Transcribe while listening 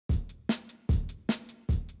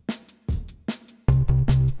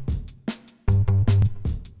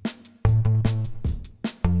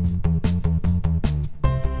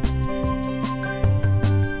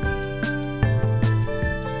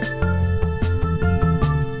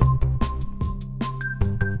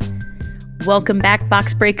Welcome back,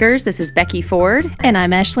 Box Breakers. This is Becky Ford. And I'm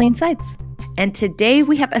Ashleen Seitz. And today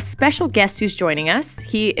we have a special guest who's joining us.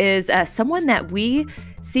 He is someone that we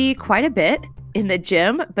see quite a bit in the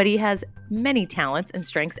gym, but he has many talents and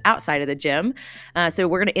strengths outside of the gym. So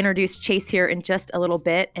we're going to introduce Chase here in just a little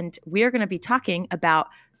bit, and we are going to be talking about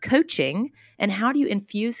coaching and how do you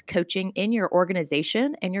infuse coaching in your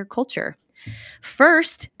organization and your culture.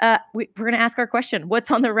 First, we're going to ask our question. What's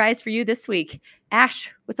on the rise for you this week?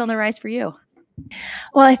 Ash, what's on the rise for you?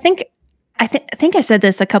 Well, I think I said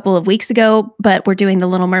this a couple of weeks ago, but we're doing The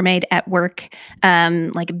Little Mermaid at work,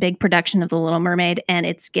 like a big production of The Little Mermaid, and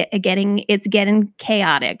it's getting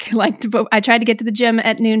chaotic. I tried to get to the gym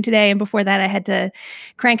at noon today, and before that, I had to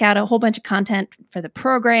crank out a whole bunch of content for the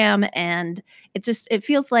program, and it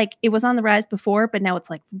feels like it was on the rise before, but now it's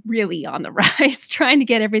like really on the rise, trying to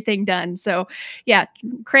get everything done. So, yeah,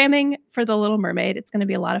 cramming for The Little Mermaid. It's going to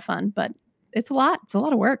be a lot of fun, but it's a lot. It's a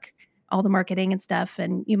lot of work. All the marketing and stuff,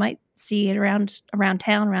 and you might see it around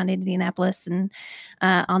town, around Indianapolis, and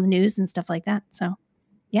on the news and stuff like that. So,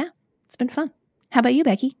 yeah, it's been fun. How about you,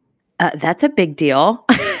 Becky? That's a big deal.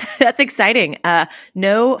 That's exciting.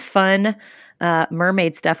 No fun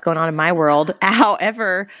mermaid stuff going on in my world.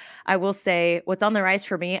 However, I will say what's on the rise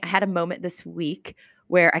for me, I had a moment this week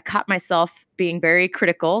where I caught myself being very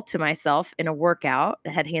critical to myself in a workout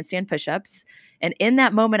that had handstand push-ups. And in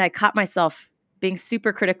that moment, I caught myself being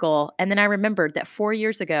super critical. And then I remembered that 4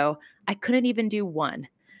 years ago, I couldn't even do one.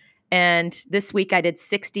 And this week I did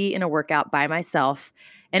 60 in a workout by myself.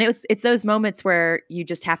 And it's those moments where you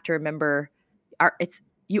just have to remember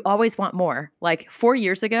you always want more. Like 4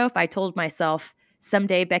 years ago, if I told myself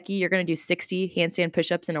someday, Becky, you're going to do 60 handstand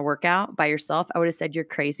push-ups in a workout by yourself, I would have said, you're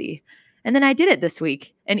crazy. And then I did it this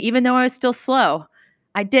week. And even though I was still slow,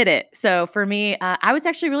 I did it. So for me, I was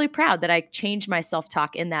actually really proud that I changed my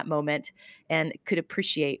self-talk in that moment and could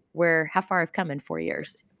appreciate how far I've come in 4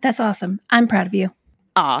 years. That's awesome. I'm proud of you.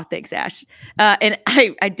 Aw, thanks, Ash. And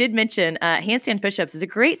I did mention handstand push-ups is a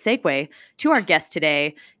great segue to our guest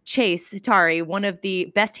today, Chase Huotari, one of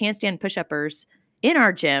the best handstand push-uppers in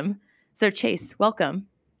our gym. So Chase, welcome.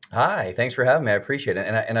 Hi, thanks for having me. I appreciate it.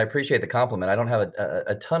 And I appreciate the compliment. I don't have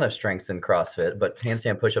a ton of strengths in CrossFit, but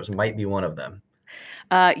handstand push-ups might be one of them.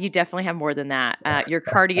 You definitely have more than that. Your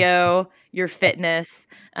cardio, your fitness.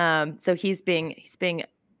 So he's being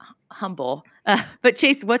humble. But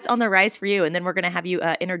Chase, what's on the rise for you? And then we're going to have you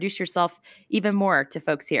introduce yourself even more to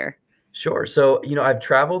folks here. Sure. So, I've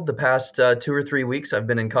traveled the past 2 or 3 weeks. I've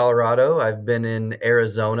been in Colorado. I've been in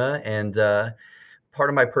Arizona, and part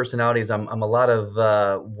of my personality is I'm a lot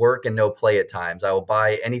of work and no play at times. I will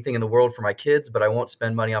buy anything in the world for my kids, but I won't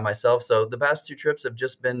spend money on myself. So the past 2 trips have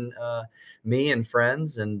just been me and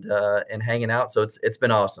friends and hanging out. So it's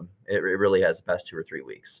been awesome. It really has the past 2 or 3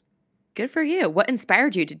 weeks. Good for you. What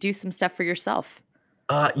inspired you to do some stuff for yourself?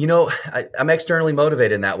 I'm externally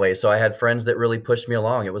motivated in that way. So I had friends that really pushed me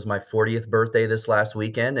along. It was my 40th birthday this last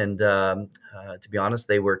weekend. And to be honest,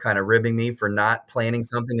 they were kind of ribbing me for not planning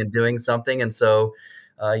something and doing something. And so,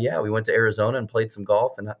 we went to Arizona and played some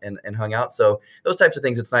golf and hung out. So those types of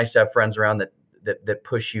things, it's nice to have friends around that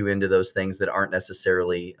push you into those things that aren't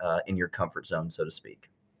necessarily in your comfort zone, so to speak.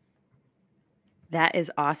 That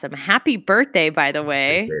is awesome. Happy birthday, by the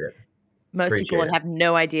way. Appreciate it. Most people would have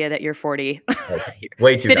no idea that you're 40. Okay.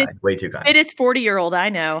 Way too kind. Way too kind. Fittest 40-year-old I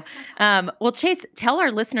know. Well, Chase, tell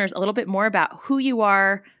our listeners a little bit more about who you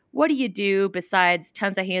are. What do you do besides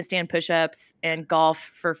tons of handstand push-ups and golf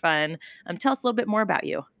for fun? Tell us a little bit more about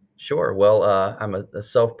you. Sure. Well, I'm a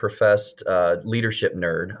self-professed leadership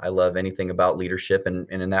nerd. I love anything about leadership, and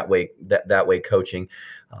in that way, coaching.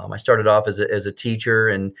 I started off as a teacher,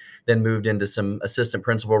 and then moved into some assistant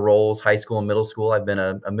principal roles, high school and middle school. I've been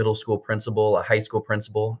a middle school principal, a high school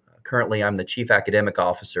principal. Currently, I'm the chief academic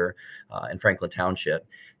officer in Franklin Township.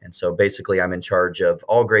 And so basically, I'm in charge of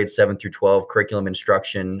all grades 7 through 12, curriculum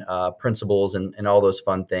instruction, principals, and all those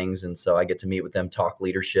fun things. And so I get to meet with them, talk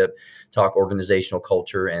leadership, talk organizational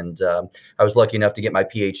culture. And I was lucky enough to get my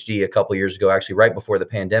Ph.D. a couple years ago, actually right before the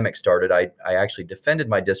pandemic started. I actually defended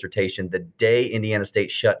my dissertation the day Indiana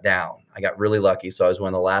State shut down. I got really lucky. So I was one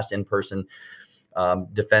of the last in-person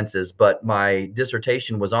defenses. But my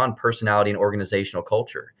dissertation was on personality and organizational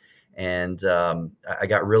culture. And I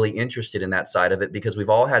got really interested in that side of it because we've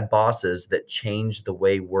all had bosses that change the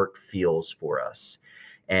way work feels for us.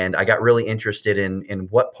 And I got really interested in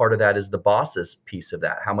what part of that is the boss's piece of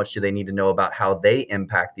that. How much do they need to know about how they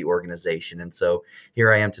impact the organization? And so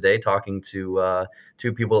here I am today talking to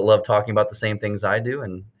 2 people that love talking about the same things I do,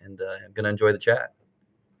 and I'm going to enjoy the chat.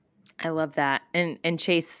 I love that. And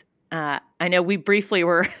Chase, I know we briefly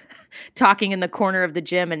were talking in the corner of the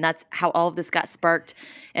gym, and that's how all of this got sparked.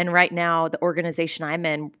 And right now, the organization I'm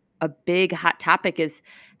in, a big hot topic is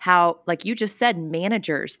how, like you just said,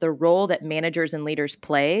 managers, the role that managers and leaders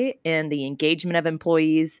play in the engagement of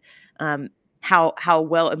employees, how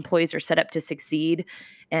well employees are set up to succeed.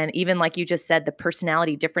 And even like you just said, the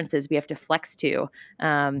personality differences we have to flex to.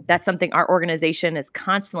 That's something our organization is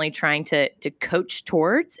constantly trying to coach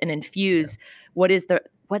towards and infuse. What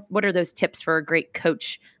are those tips for a great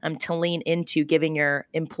coach to lean into giving your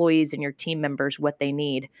employees and your team members what they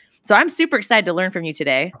need? So I'm super excited to learn from you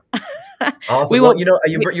today. We Awesome. Well,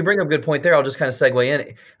 will. you bring up a good point there. I'll just kind of segue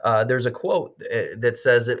in. There's a quote that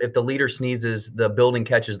says, if the leader sneezes, the building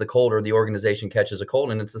catches the cold, or the organization catches a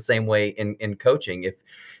cold. And it's the same way in coaching. If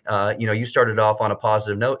you started off on a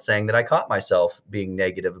positive note saying that I caught myself being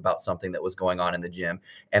negative about something that was going on in the gym,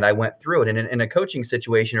 and I went through it. And in a coaching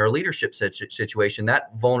situation or a leadership situation,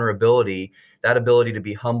 that vulnerability, that ability to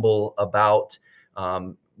be humble about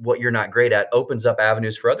what you're not great at, opens up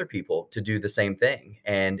avenues for other people to do the same thing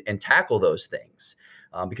and tackle those things.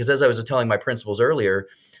 Because as I was telling my principals earlier,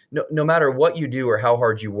 no matter what you do or how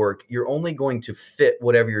hard you work, you're only going to fit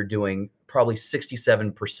whatever you're doing, probably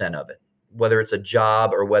 67% of it. Whether it's a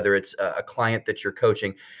job or whether it's a client that you're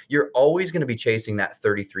coaching, you're always going to be chasing that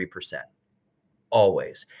 33%.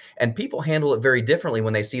 Always. And people handle it very differently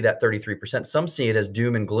when they see that 33%. Some see it as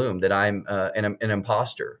doom and gloom, that I'm an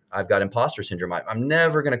imposter. I've got imposter syndrome. I'm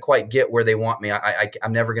never going to quite get where they want me.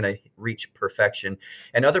 I'm never going to reach perfection.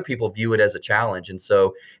 And other people view it as a challenge. And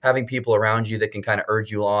so having people around you that can kind of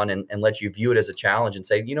urge you on and let you view it as a challenge and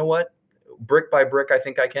say, you know what, brick by brick, I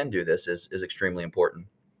think I can do this, is extremely important.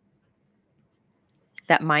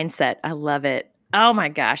 That mindset. I love it. Oh my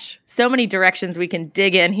gosh. So many directions we can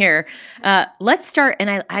dig in here. Let's start.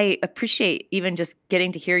 And I appreciate even just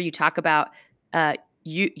getting to hear you talk about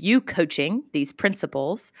you coaching these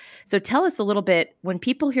principles. So tell us a little bit, when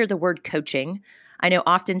people hear the word coaching, I know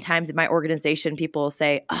oftentimes in my organization, people will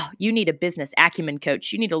say, oh, you need a business acumen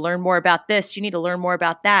coach. You need to learn more about this. You need to learn more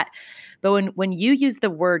about that. But when you use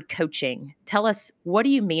the word coaching, tell us, what do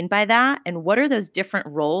you mean by that? And what are those different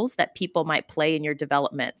roles that people might play in your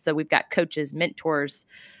development? So we've got coaches, mentors,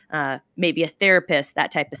 maybe a therapist,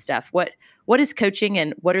 that type of stuff. What is coaching,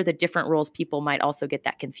 and what are the different roles people might also get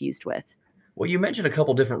that confused with? Well, you mentioned a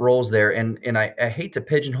couple different roles there, and I hate to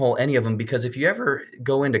pigeonhole any of them, because if you ever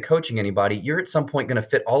go into coaching anybody, you're at some point going to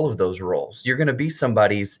fit all of those roles. You're going to be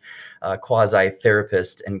somebody's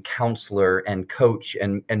quasi-therapist and counselor and coach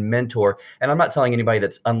and mentor. And I'm not telling anybody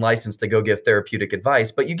that's unlicensed to go give therapeutic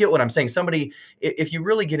advice, but you get what I'm saying. Somebody, if you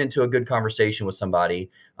really get into a good conversation with somebody,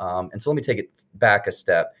 and so let me take it back a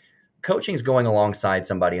step. Coaching is going alongside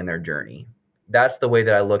somebody in their journey. That's the way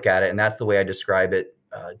that I look at it, and that's the way I describe it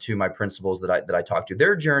to my principals that I talk to.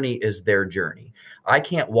 Their journey is their journey. I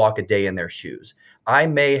can't walk a day in their shoes. I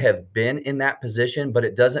may have been in that position, but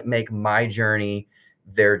it doesn't make my journey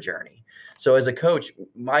their journey. So as a coach,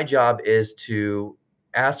 my job is to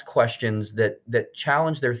ask questions that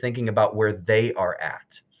challenge their thinking about where they are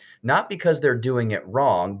at. Not because they're doing it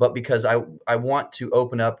wrong, but because I want to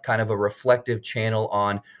open up kind of a reflective channel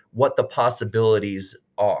on what the possibilities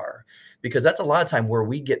are. Because that's a lot of time where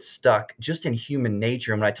we get stuck just in human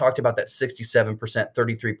nature. And when I talked about that 67%,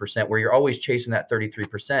 33%, where you're always chasing that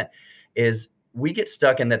 33%, is we get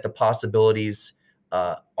stuck in that the possibilities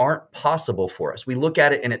aren't possible for us. We look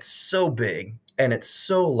at it and it's so big and it's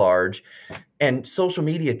so large. And social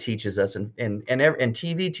media teaches us and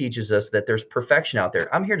TV teaches us that there's perfection out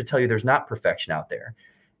there. I'm here to tell you there's not perfection out there.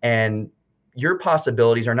 And your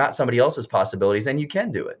possibilities are not somebody else's possibilities, and you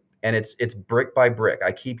can do it. And it's brick by brick.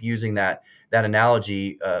 I keep using that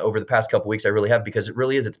analogy over the past couple of weeks. I really have, because it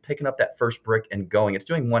really is. It's picking up that first brick and going. It's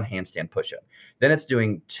doing one handstand push-up. Then it's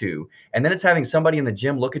doing two. And then it's having somebody in the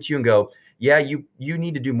gym look at you and go, yeah, you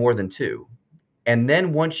need to do more than two. And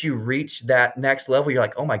then once you reach that next level, you're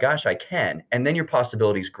like, oh my gosh, I can. And then your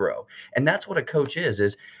possibilities grow. And that's what a coach is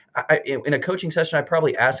in a coaching session, I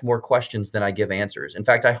probably ask more questions than I give answers. In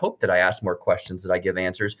fact, I hope that I ask more questions than I give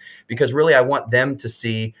answers, because really I want them to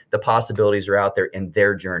see the possibilities are out there in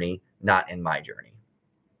their journey, not in my journey.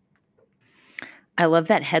 I love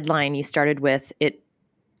that headline you started with it.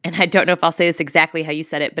 And I don't know if I'll say this exactly how you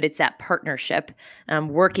said it, but it's that partnership,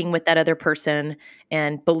 working with that other person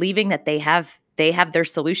and believing that they have their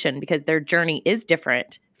solution, because their journey is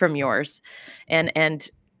different from yours.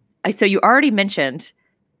 So you already mentioned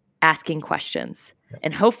asking questions,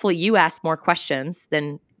 and hopefully you ask more questions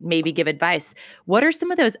than maybe give advice. What are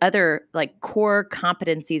some of those other like core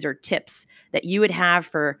competencies or tips that you would have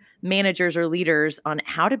for managers or leaders on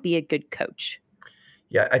how to be a good coach?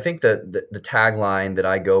 Yeah, I think the tagline that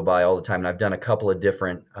I go by all the time, and I've done a couple of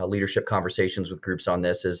different leadership conversations with groups on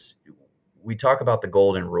this, is we talk about the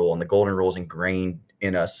golden rule, and the golden rule is ingrained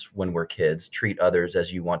in us when we're kids. Treat others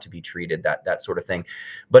as you want to be treated, that sort of thing.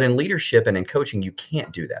 But in leadership and in coaching, you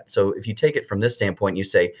can't do that. So if you take it from this standpoint, you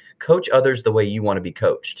say, coach others the way you want to be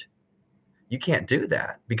coached. You can't do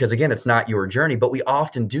that because, again, it's not your journey. But we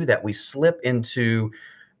often do that. We slip into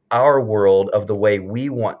our world of the way we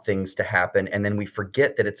want things to happen, and then we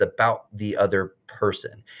forget that it's about the other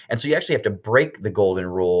person. And so you actually have to break the golden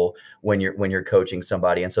rule when you're coaching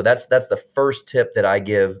somebody. And so that's the first tip that I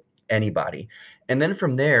give anybody. And then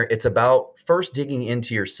from there, it's about first digging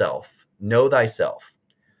into yourself. Know thyself.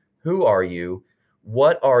 Who are you?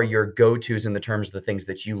 What are your go-tos in the terms of the things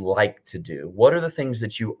that you like to do? What are the things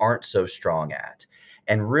that you aren't so strong at?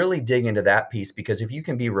 And really dig into that piece, because if you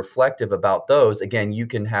can be reflective about those, again, you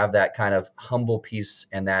can have that kind of humble piece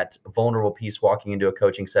and that vulnerable piece walking into a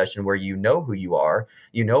coaching session where you know who you are,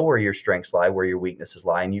 you know where your strengths lie, where your weaknesses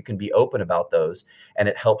lie, and you can be open about those, and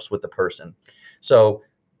it helps with the person. So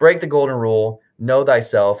break the golden rule, know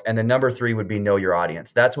thyself, and then number 3 would be know your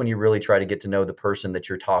audience. That's when you really try to get to know the person that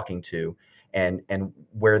you're talking to, and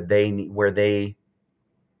where they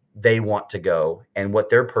want to go and what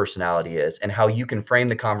their personality is, and how you can frame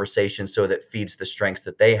the conversation so that feeds the strengths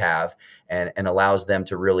that they have and allows them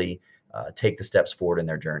to really take the steps forward in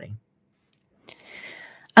their journey.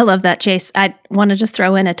 I love that, Chase. I want to just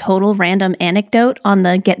throw in a total random anecdote on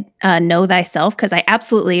the know thyself, because I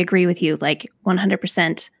absolutely agree with you, like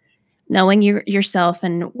 100%. Knowing yourself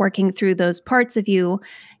and working through those parts of you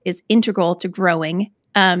is integral to growing.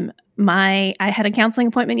 I had a counseling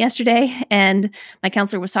appointment yesterday, and my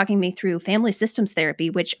counselor was talking me through family systems therapy,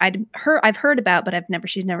 which I've heard about, but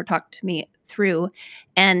she's never talked to me through.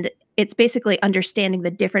 And it's basically understanding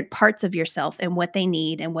the different parts of yourself and what they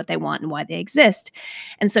need and what they want and why they exist.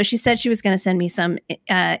 And so she said she was going to send me some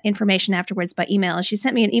information afterwards by email. And she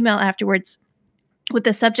sent me an email afterwards with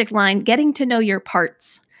the subject line, "Getting to know your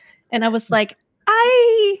parts." And I was like,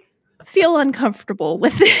 I feel uncomfortable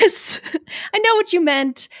with this. I know what you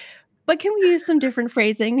meant, but can we use some different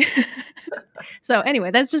phrasing? So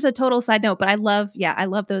anyway, that's just a total side note, but I love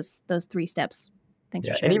those 3 steps. Thanks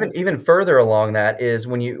for sharing. And even further along that is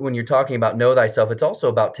when you're talking about know thyself, it's also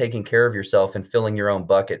about taking care of yourself and filling your own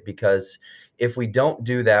bucket, because if we don't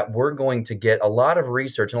do that, we're going to get a lot of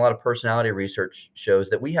research, and a lot of personality research shows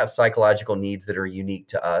that we have psychological needs that are unique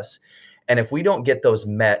to us. And if we don't get those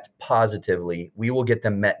met positively, we will get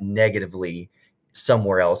them met negatively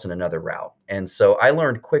somewhere else in another route. And so I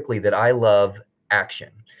learned quickly that I love action.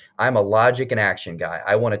 I'm a logic and action guy.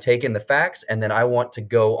 I want to take in the facts, and then I want to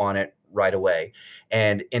go on it right away.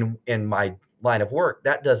 And in my line of work,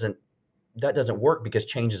 that doesn't work, because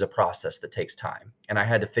change is a process that takes time. And I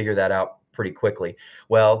had to figure that out pretty quickly.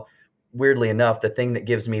 Well, weirdly enough, the thing that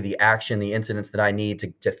gives me the action, the incidents that I need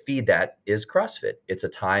to feed that is CrossFit. It's a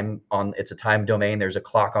time domain. There's a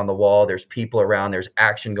clock on the wall. There's people around. There's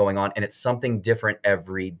action going on, and it's something different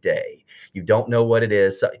every day. You don't know what it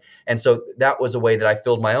is. And so that was a way that I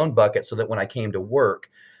filled my own bucket, so that when I came to work,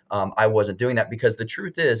 I wasn't doing that. Because the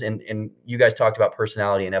truth is, and you guys talked about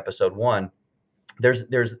personality in episode 1, there's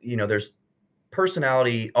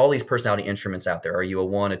personality, all these personality instruments out there. Are you a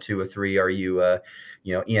 1, a 2, a 3? Are you a,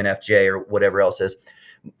 ENFJ or whatever else is?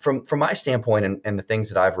 From my standpoint and the things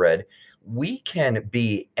that I've read, we can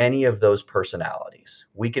be any of those personalities.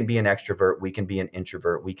 We can be an extrovert. We can be an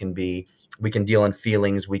introvert. We can deal in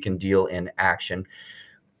feelings. We can deal in action.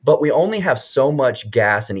 But we only have so much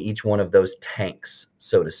gas in each one of those tanks,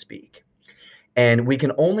 so to speak. And we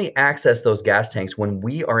can only access those gas tanks when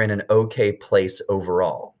we are in an okay place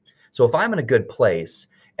overall. So if I'm in a good place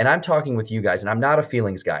and I'm talking with you guys, and I'm not a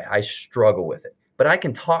feelings guy, I struggle with it, but I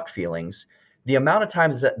can talk feelings. The amount of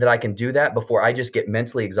times that I can do that before I just get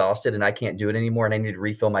mentally exhausted and I can't do it anymore and I need to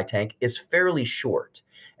refill my tank is fairly short.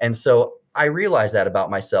 And so I realize that about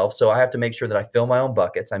myself. So I have to make sure that I fill my own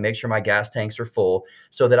buckets. I make sure my gas tanks are full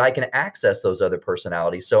so that I can access those other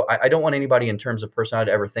personalities. So I don't want anybody in terms of personality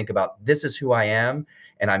to ever think about, this is who I am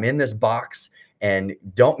and I'm in this box, and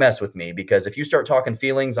don't mess with me, because if you start talking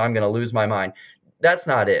feelings, I'm going to lose my mind. That's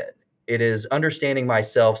not it. It is understanding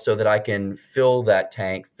myself so that I can fill that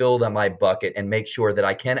tank, fill my bucket, and make sure that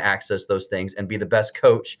I can access those things and be the best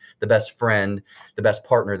coach, the best friend, the best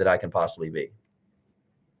partner that I can possibly be.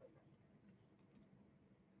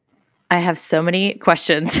 I have so many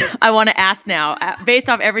questions I want to ask now based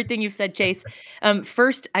off everything you've said, Chase.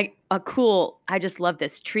 First, I just love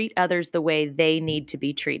this. Treat others the way they need to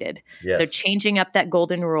be treated. Yes. So changing up that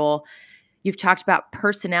golden rule. You've talked about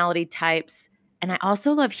personality types. And I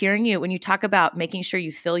also love hearing you when you talk about making sure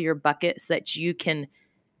you fill your bucket so that you can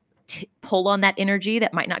pull on that energy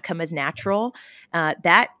that might not come as natural.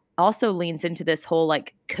 That also leans into this whole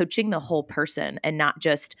like coaching the whole person and not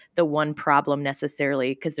just the one problem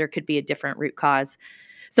necessarily, because there could be a different root cause.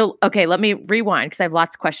 So, okay, let me rewind because I have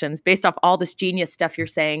lots of questions based off all this genius stuff you're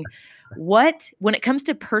saying. When it comes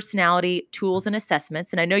to personality tools and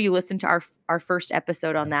assessments, and I know you listened to our first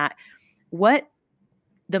episode on that, what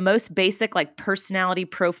the most basic like personality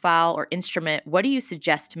profile or instrument, what do you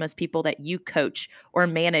suggest to most people that you coach or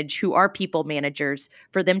manage who are people managers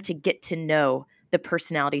for them to get to know the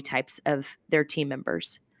personality types of their team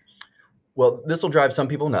members? Well, this will drive some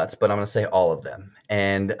people nuts, but I'm going to say all of them.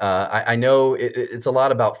 And I know it's a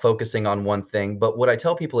lot about focusing on one thing, but what I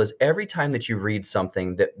tell people is every time that you read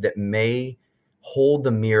something that may hold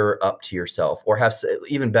the mirror up to yourself, or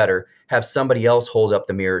even better, have somebody else hold up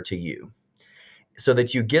the mirror to you, so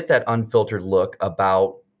that you get that unfiltered look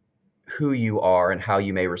about who you are and how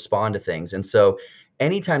you may respond to things. And so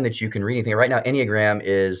anytime that you can read anything right now, Enneagram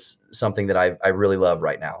is something that I really love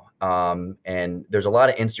right now. And there's a lot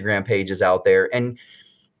of Instagram pages out there, and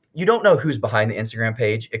you don't know who's behind the Instagram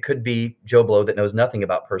page. It could be Joe Blow that knows nothing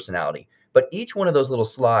about personality, but each one of those little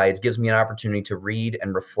slides gives me an opportunity to read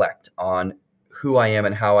and reflect on who I am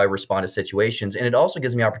and how I respond to situations. And it also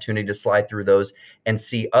gives me opportunity to slide through those and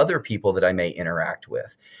see other people that I may interact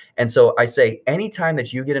with. And so I say, anytime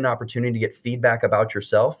that you get an opportunity to get feedback about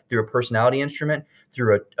yourself through a personality instrument,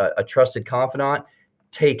 through a trusted confidant,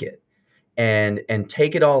 take it and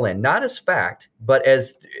take it all in, not as fact, but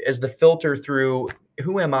as the filter through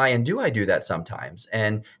who am I, and do I do that sometimes?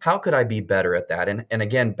 And how could I be better at that? And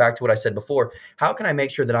again, back to what I said before, how can I make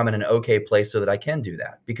sure that I'm in an okay place so that I can do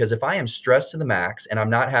that? Because if I am stressed to the max and I'm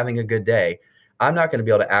not having a good day, I'm not going to be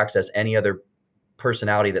able to access any other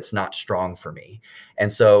personality that's not strong for me.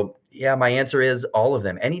 And so, yeah, my answer is all of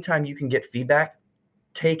them. Anytime you can get feedback,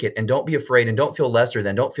 take it, and don't be afraid, and don't feel lesser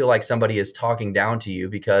than, don't feel like somebody is talking down to you,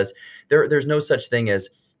 because there's no such thing as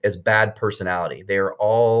bad personality. They are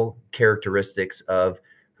all characteristics of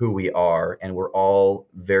who we are, and we're all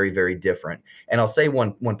very, very different. And I'll say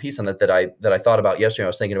one piece on that I thought about yesterday. I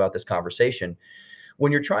was thinking about this conversation.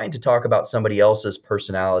 When you're trying to talk about somebody else's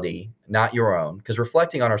personality, not your own, because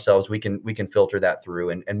reflecting on ourselves, we can filter that through,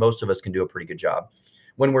 and most of us can do a pretty good job.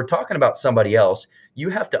 When we're talking about somebody else, you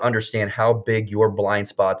have to understand how big your blind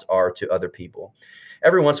spots are to other people.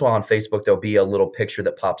 Every once in a while on Facebook, there'll be a little picture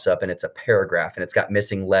that pops up, and it's a paragraph, and it's got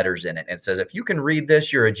missing letters in it. And it says, if you can read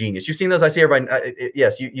this, you're a genius. You've seen those? I see everybody.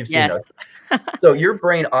 Yes, you've seen Yes. those. So your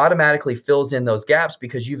brain automatically fills in those gaps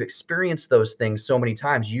because you've experienced those things so many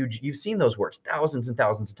times. You've seen those words thousands and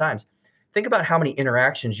thousands of times. Think about how many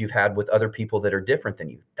interactions you've had with other people that are different than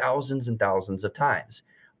you, thousands and thousands of times.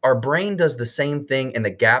 Our brain does the same thing in the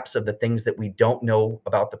gaps of the things that we don't know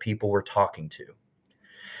about the people we're talking to.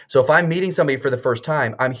 So if I'm meeting somebody for the first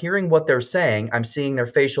time, I'm hearing what they're saying, I'm seeing their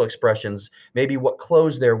facial expressions, maybe what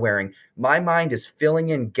clothes they're wearing. My mind is filling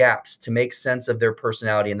in gaps to make sense of their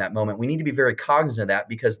personality in that moment. We need to be very cognizant of that,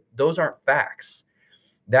 because those aren't facts.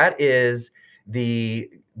 That is the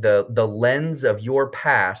lens of your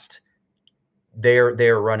past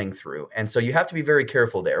they're running through. And so you have to be very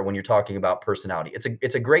careful there when you're talking about personality.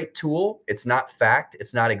 It's a great tool. It's not fact,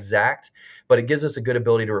 it's not exact, but it gives us a good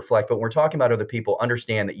ability to reflect. But when we're talking about other people,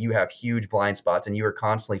 understand that you have huge blind spots, and you are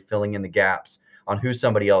constantly filling in the gaps on who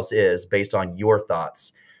somebody else is based on your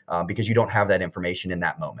thoughts, because you don't have that information in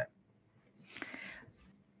that moment.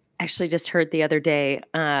 Actually just heard the other day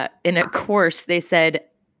in a course, they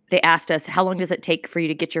asked us, how long does it take for you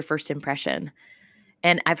to get your first impression?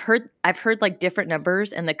 And I've heard like different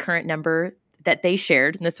numbers, and the current number that they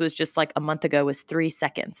shared, and this was just like a month ago, was 3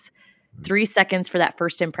 seconds. 3 seconds for that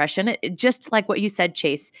first impression. It just like what you said,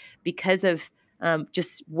 Chase, because of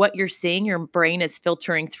just what you're seeing, your brain is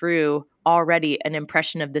filtering through already an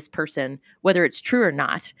impression of this person, whether it's true or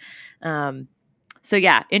not. So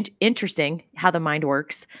yeah, interesting how the mind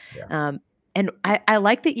works. Yeah. And I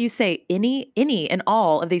like that you say any and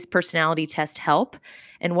all of these personality tests help.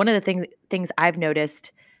 And one of the things I've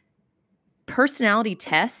noticed, personality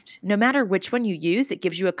test, no matter which one you use, it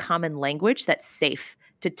gives you a common language that's safe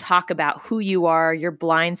to talk about who you are, your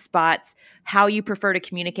blind spots, how you prefer to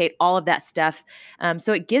communicate, all of that stuff.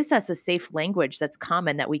 So it gives us a safe language that's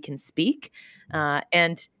common that we can speak.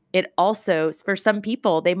 And it also, for some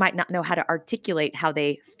people, they might not know how to articulate how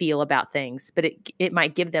they feel about things, but it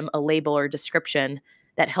might give them a label or description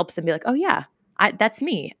that helps them be like, oh yeah, that's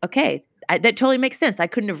me. Okay. That totally makes sense. I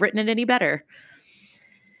couldn't have written it any better.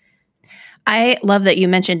 I love that you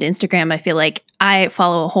mentioned Instagram. I feel like I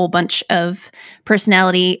follow a whole bunch of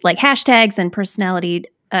personality, like hashtags and personality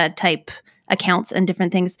type accounts and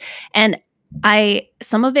different things. And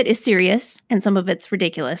Some of it is serious and some of it's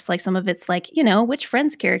ridiculous. Like some of it's like, which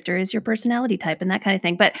friend's character is your personality type and that kind of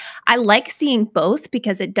thing. But I like seeing both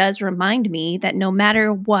because it does remind me that no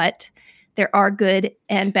matter what, there are good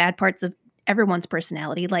and bad parts of everyone's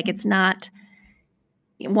personality. Like it's not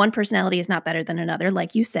one personality is not better than another,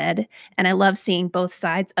 like you said. And I love seeing both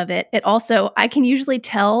sides of it. It also, I can usually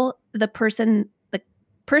tell the person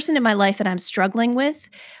in my life that I'm struggling with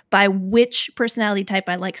by which personality type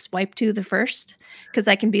I like swipe to the first. Because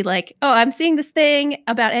I can be like, oh, I'm seeing this thing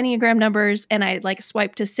about Enneagram numbers, and I like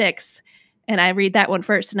swipe to 6 and I read that one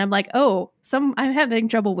first. And I'm like, oh, I'm having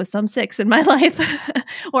trouble with some 6 in my life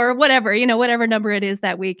or whatever, whatever number it is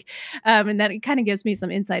that week. And that it kind of gives me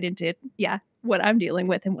some insight into, what I'm dealing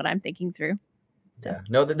with and what I'm thinking through. Yeah,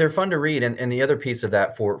 no, they're fun to read. And the other piece of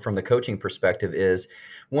that from the coaching perspective is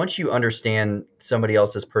once you understand somebody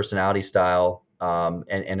else's personality style,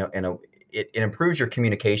 it improves your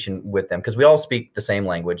communication with them because we all speak the same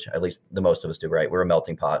language, at least the most of us do, right? We're a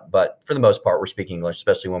melting pot, but for the most part, we're speaking English,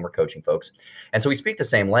 especially when we're coaching folks. And so we speak the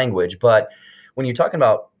same language, but when you're talking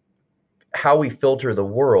about how we filter the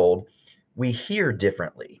world, we hear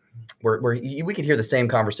differently. We could hear the same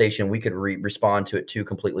conversation. We could respond to it two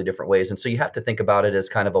completely different ways. And so you have to think about it as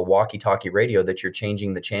kind of a walkie-talkie radio that you're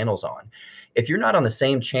changing the channels on. If you're not on the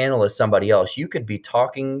same channel as somebody else, you could be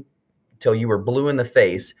talking till you were blue in the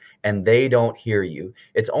face and they don't hear you.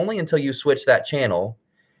 It's only until you switch that channel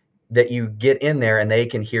that you get in there and they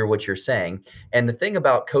can hear what you're saying. And the thing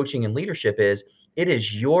about coaching and leadership is it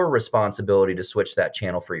is your responsibility to switch that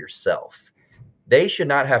channel for yourself. They should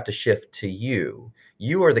not have to shift to you.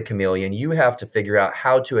 You are the chameleon. You have to figure out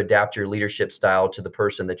how to adapt your leadership style to the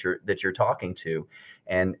person that you're talking to.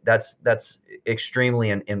 And that's extremely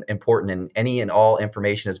important. And any and all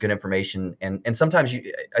information is good information. And sometimes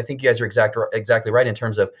I think you guys are exactly right in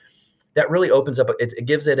terms of that really opens up. It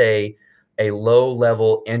gives it a low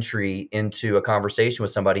level entry into a conversation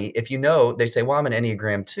with somebody. If they say, well, I'm an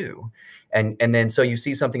Enneagram 2. And then so you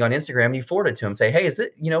see something on Instagram, you forward it to them, say, hey,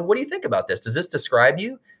 what do you think about this? Does this describe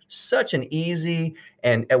you? Such an easy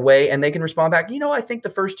and a way, and they can respond back, I think the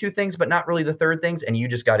first 2 things, but not really the third things. And you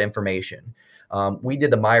just got information. We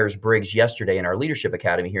did the Myers-Briggs yesterday in our leadership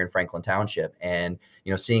academy here in Franklin Township. And,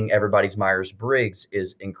 seeing everybody's Myers-Briggs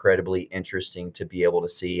is incredibly interesting to be able to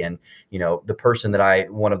see. And,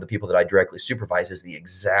 one of the people that I directly supervise is the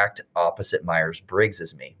exact opposite Myers-Briggs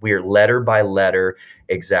as me. We are letter by letter,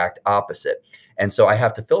 exact opposite. And so I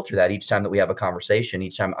have to filter that each time that we have a conversation.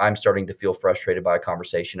 Each time I'm starting to feel frustrated by a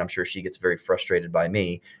conversation, I'm sure she gets very frustrated by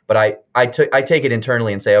me. But I take it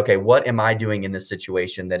internally and say, okay, what am I doing in this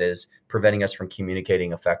situation that is preventing us from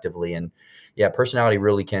communicating effectively? And yeah, personality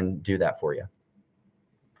really can do that for you.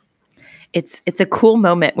 It's a cool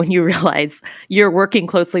moment when you realize you're working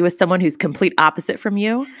closely with someone who's complete opposite from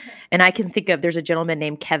you. And I can think of, there's a gentleman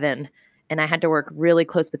named Kevin, and I had to work really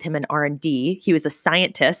close with him in R&D. He was a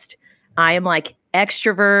scientist. I am like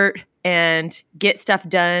extrovert and get stuff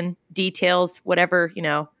done, details, whatever,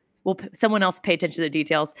 someone else pay attention to the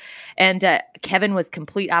details. And Kevin was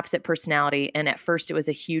complete opposite personality. And at first it was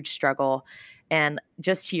a huge struggle. And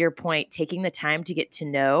just to your point, taking the time to get to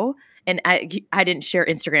know, and I didn't share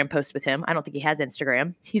Instagram posts with him. I don't think he has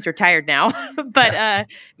Instagram. He's retired now, but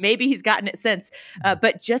maybe he's gotten it since.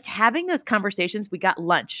 But just having those conversations, we got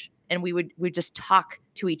lunch. And we'd just talk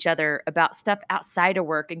to each other about stuff outside of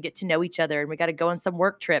work and get to know each other. And we got to go on some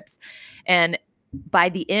work trips. And by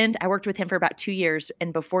the end, I worked with him for about 2 years.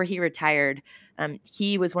 And before he retired,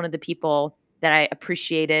 he was one of the people that I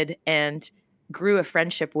appreciated and grew a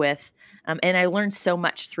friendship with. And I learned so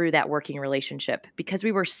much through that working relationship because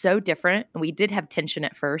we were so different and we did have tension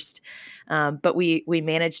at first. But we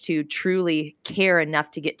managed to truly care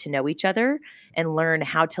enough to get to know each other and learn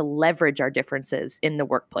how to leverage our differences in the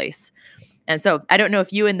workplace. And so I don't know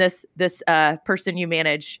if you and this person you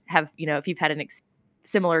manage have, if you've had an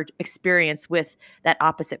similar experience with that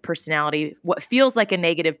opposite personality, what feels like a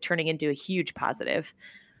negative turning into a huge positive.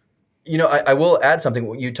 I will add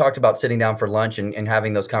something. You talked about sitting down for lunch and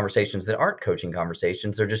having those conversations that aren't coaching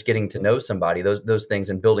conversations. They're just getting to know somebody. Those things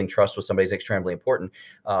and building trust with somebody is extremely important.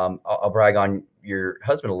 I'll brag on your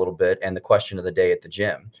husband a little bit and the question of the day at the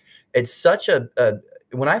gym. It's such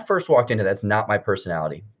when I first walked into that's not my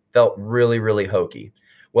personality. Felt really, really hokey.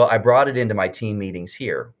 Well, I brought it into my team meetings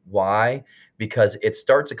here. Why? Because it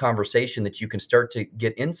starts a conversation that you can start to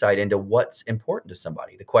get insight into what's important to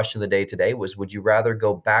somebody. The question of the day today was, would you rather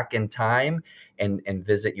go back in time and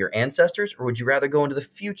visit your ancestors, or would you rather go into the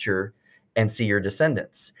future and see your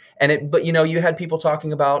descendants. But you had people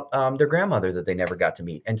talking about their grandmother that they never got to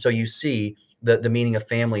meet. And so you see the meaning of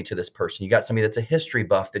family to this person. You got somebody that's a history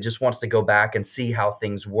buff that just wants to go back and see how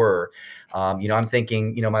things were. I'm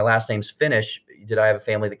thinking, my last name's Finnish. Did I have a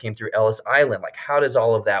family that came through Ellis Island? Like, how does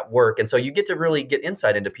all of that work? And so you get to really get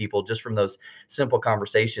insight into people just from those simple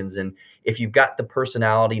conversations. And if you've got the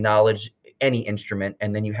personality knowledge, any instrument,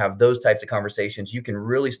 and then you have those types of conversations, you can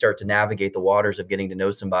really start to navigate the waters of getting to know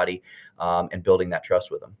somebody and building that trust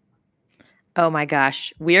with them. Oh my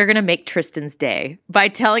gosh, we are going to make Tristan's day by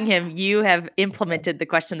telling him you have implemented the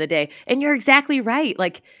question of the day. And you're exactly right.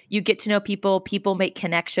 Like, you get to know people, people make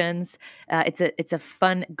connections. It's a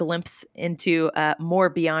fun glimpse into more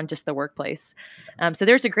beyond just the workplace. So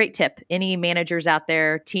there's a great tip. Any managers out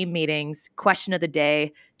there, team meetings, question of the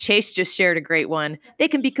day. Chase just shared a great one. They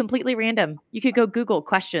can be completely random. You could go Google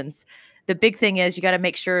questions. The big thing is you got to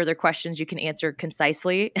make sure they're questions you can answer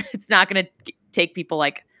concisely. It's not going to take people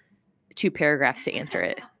like 2 paragraphs to answer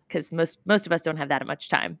it, because most of us don't have that much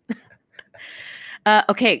time.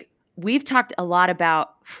 Okay, we've talked a lot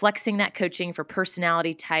about flexing that coaching for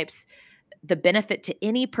personality types, the benefit to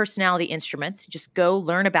any personality instruments. Just go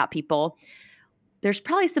learn about people. There's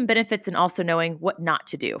probably some benefits in also knowing what not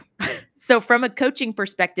to do. So from a coaching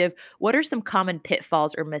perspective, what are some common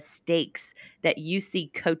pitfalls or mistakes that you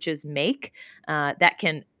see coaches make that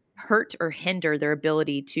can hurt or hinder their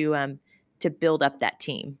ability to build up that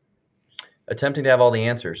team? Attempting to have all the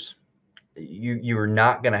answers. You are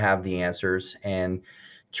not going to have the answers, and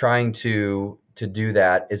trying to do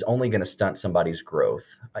that is only going to stunt somebody's growth.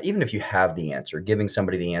 Even if you have the answer, giving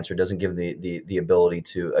somebody the answer doesn't give the ability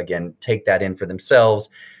to, again, take that in for themselves,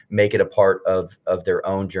 make it a part of their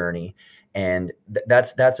own journey. And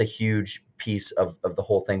that's a huge piece of the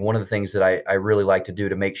whole thing. One of the things that I really like to do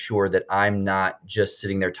to make sure that I'm not just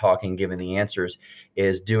sitting there talking, giving the answers,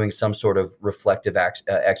 is doing some sort of reflective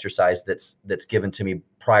exercise that's given to me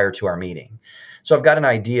prior to our meeting. So I've got an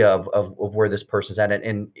idea of where this person's at.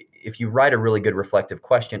 And if you write a really good reflective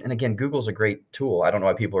question, and again, Google's a great tool. I don't know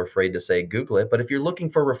why people are afraid to say Google it, but if you're looking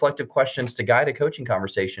for reflective questions to guide a coaching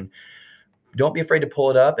conversation, don't be afraid to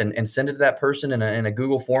pull it up and send it to that person in a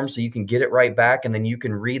Google form so you can get it right back. And then you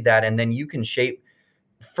can read that, and then you can shape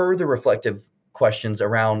further reflective questions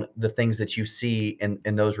around the things that you see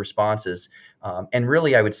in those responses. And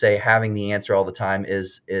really, I would say having the answer all the time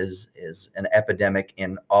is an epidemic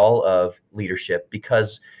in all of leadership,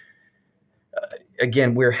 because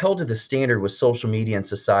again, we're held to the standard with social media and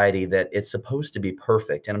society that it's supposed to be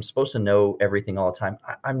perfect and I'm supposed to know everything all the time.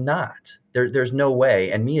 I'm not. There's no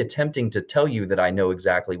way. And me attempting to tell you that I know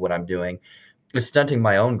exactly what I'm doing is stunting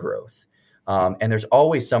my own growth. And there's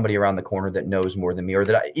always somebody around the corner that knows more than me, or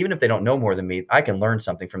that even if they don't know more than me, I can learn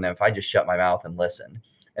something from them if I just shut my mouth and listen.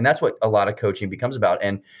 And that's what a lot of coaching becomes about.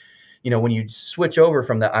 And, when you switch over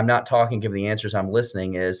from the I'm not talking, give the answers, I'm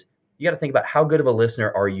listening, is you got to think about how good of a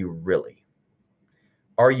listener are you really?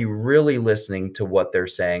 Are you really listening to what they're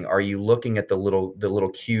saying? Are you looking at the little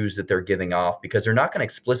cues that they're giving off? Because they're not going to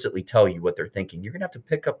explicitly tell you what they're thinking. You're going to have to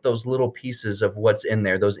pick up those little pieces of what's in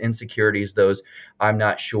there, those insecurities, those I'm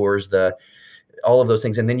not sures, all of those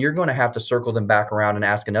things. And then you're going to have to circle them back around and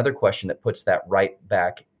ask another question that puts that right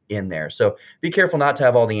back in there. So be careful not to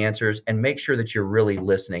have all the answers, and make sure that you're really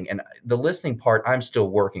listening. And the listening part, I'm still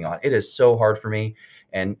working on. It is so hard for me.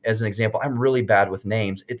 And as an example, I'm really bad with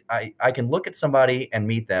names. I can look at somebody and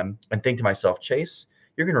meet them and think to myself, Chase,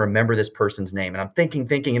 you're going to remember this person's name. And I'm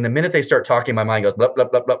thinking. And the minute they start talking, my mind goes, blah, blah,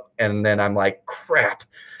 blah, blah. And then I'm like, crap,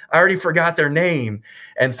 I already forgot their name.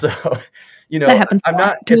 And so, that happens I'm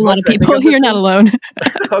not to a lot of people. You're not alone.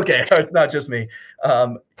 Okay. It's not just me.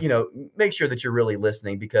 Make sure that you're really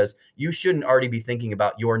listening, because you shouldn't already be thinking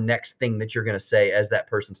about your next thing that you're going to say as that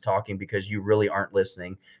person's talking, because you really aren't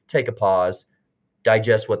listening. Take a pause,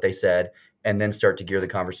 digest what they said, and then start to gear the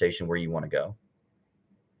conversation where you want to go.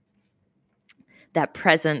 That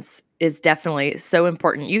presence is definitely so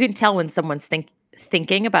important. You can tell when someone's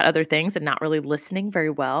thinking about other things and not really listening very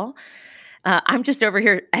well. I'm just over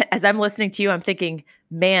here, as I'm listening to you, I'm thinking,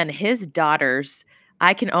 man, his daughters,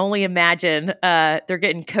 I can only imagine they're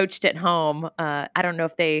getting coached at home. I don't know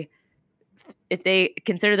if they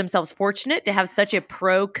consider themselves fortunate to have such a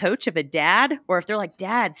pro coach of a dad, or if they're like,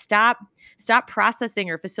 Dad, stop processing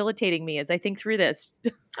or facilitating me as I think through this.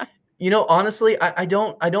 Honestly, I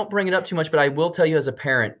don't bring it up too much, but I will tell you, as a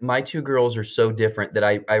parent, my 2 girls are so different that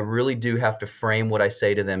I really do have to frame what I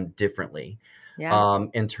say to them differently. Yeah.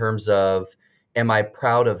 In terms of, am I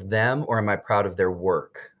proud of them or am I proud of their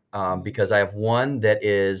work? Because I have one that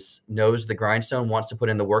knows the grindstone, wants to put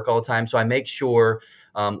in the work all the time. So I make sure,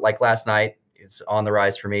 like last night, it's on the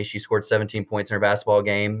rise for me. She scored 17 points in her basketball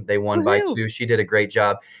game. They won by Woohoo. 2. She did a great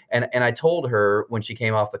job. And I told her when she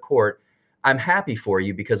came off the court, I'm happy for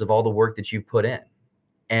you because of all the work that you've put in.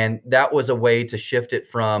 And that was a way to shift it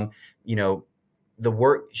from, the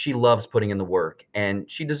work. She loves putting in the work, and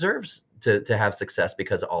she deserves to have success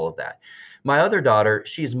because of all of that. My other daughter,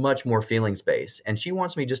 she's much more feelings based, and she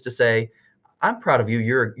wants me just to say, I'm proud of you.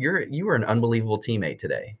 You were an unbelievable teammate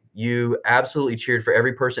today. You absolutely cheered for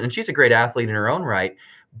every person. And she's a great athlete in her own right,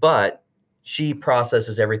 but she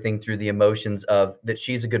processes everything through the emotions of that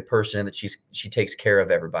she's a good person and that she takes care of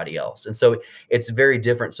everybody else. And so it's very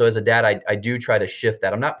different. So as a dad, I do try to shift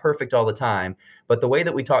that. I'm not perfect all the time, but the way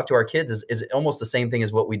that we talk to our kids is almost the same thing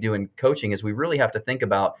as what we do in coaching. Is we really have to think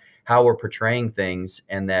about how we're portraying things,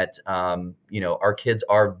 and that our kids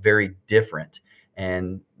are very different,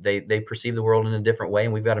 and they perceive the world in a different way,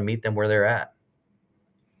 and we've got to meet them where they're at.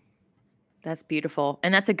 That's beautiful.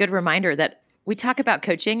 And that's a good reminder that we talk about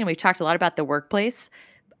coaching and we've talked a lot about the workplace.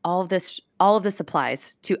 All of this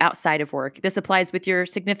applies to outside of work. This applies with your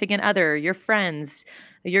significant other, your friends,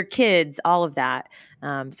 your kids, all of that.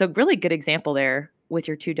 So really good example there with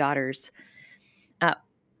your 2 daughters.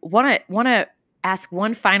 Want to ask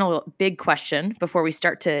one final big question before we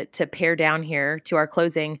start to pare down here to our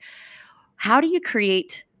closing. How do you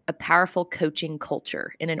create a powerful coaching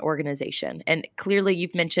culture in an organization? And clearly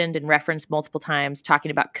you've mentioned and referenced multiple times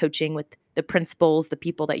talking about coaching with the principals, the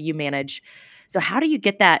people that you manage. So how do you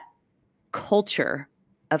get that culture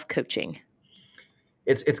of coaching?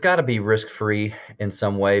 It's got to be risk-free in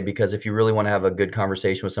some way, because if you really want to have a good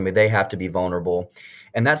conversation with somebody, they have to be vulnerable.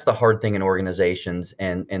 And that's the hard thing in organizations,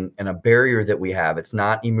 and a barrier that we have. It's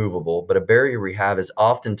not immovable, but a barrier we have is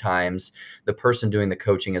oftentimes the person doing the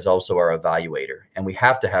coaching is also our evaluator. And we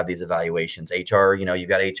have to have these evaluations. HR, you've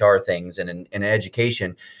got HR things, and in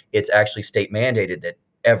education, it's actually state mandated that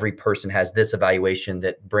every person has this evaluation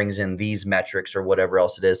that brings in these metrics or whatever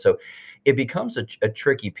else it is. So it becomes a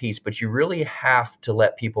tricky piece, but you really have to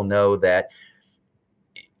let people know that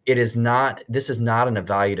this is not an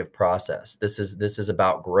evaluative process. This is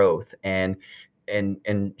about growth, and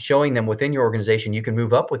showing them within your organization, you can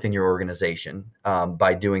move up within your organization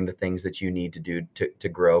by doing the things that you need to do to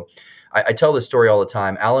grow. I tell this story all the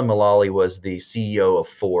time. Alan Mulally was the CEO of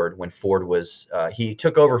Ford when Ford was, he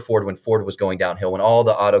took over Ford when Ford was going downhill, when all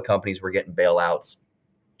the auto companies were getting bailouts,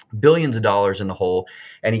 billions of dollars in the hole.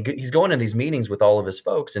 And he's going to these meetings with all of his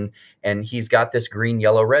folks, and he's got this green,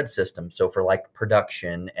 yellow, red system. So for like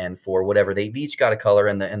production and for whatever, they've each got a color,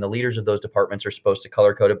 and the leaders of those departments are supposed to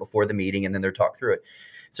color code it before the meeting, and then they're talked through it.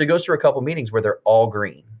 So he goes through a couple meetings where they're all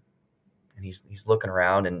green, and he's looking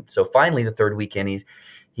around. And so finally the third weekend,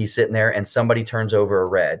 he's sitting there, and somebody turns over a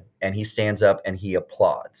red, and he stands up and he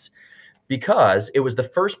applauds, because it was the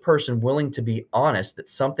first person willing to be honest that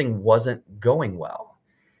something wasn't going well.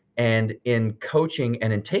 And in coaching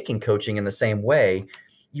and in taking coaching in the same way,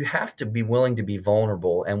 you have to be willing to be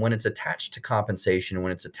vulnerable. And when it's attached to compensation,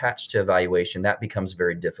 when it's attached to evaluation, that becomes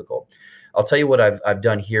very difficult. I'll tell you what I've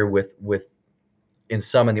done here with in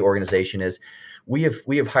some in the organization is we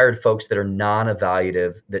have hired folks that are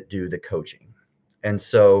non-evaluative that do the coaching. And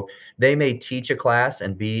so they may teach a class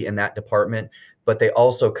and be in that department, but they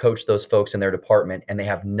also coach those folks in their department, and they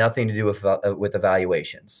have nothing to do with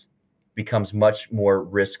evaluations. Becomes much more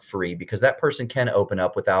risk-free, because that person can open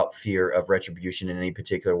up without fear of retribution in any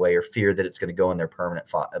particular way, or fear that it's going to go in their perm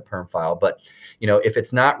file. But if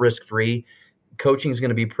it's not risk-free, coaching is going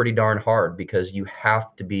to be pretty darn hard, because you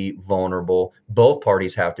have to be vulnerable. Both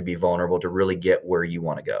parties have to be vulnerable to really get where you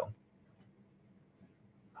want to go.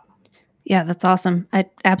 Yeah, that's awesome. I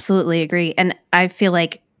absolutely agree. And I feel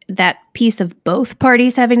like that piece of both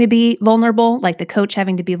parties having to be vulnerable, like the coach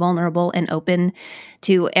having to be vulnerable and open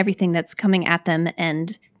to everything that's coming at them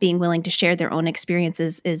and being willing to share their own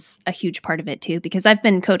experiences, is a huge part of it too. Because I've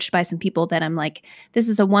been coached by some people that I'm like, this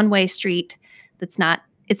is a one-way street. It's not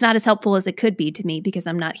as helpful as it could be to me, because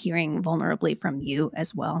I'm not hearing vulnerably from you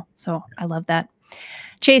as well. So I love that.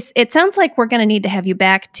 Chase, it sounds like we're going to need to have you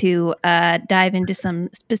back to dive into some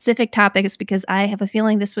specific topics, because I have a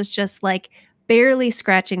feeling this was just like barely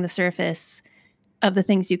scratching the surface of the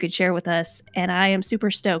things you could share with us. And I am super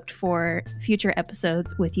stoked for future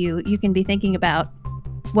episodes with you. You can be thinking about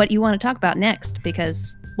what you want to talk about next,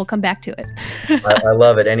 because we'll come back to it. I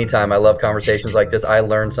love it. Anytime. I love conversations like this. I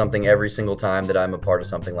learn something every single time that I'm a part of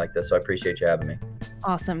something like this. So I appreciate you having me.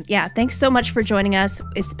 Awesome. Yeah. Thanks so much for joining us.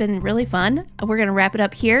 It's been really fun. We're going to wrap it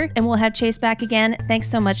up here, and we'll have Chase back again. Thanks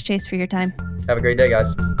so much, Chase, for your time. Have a great day,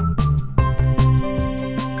 guys.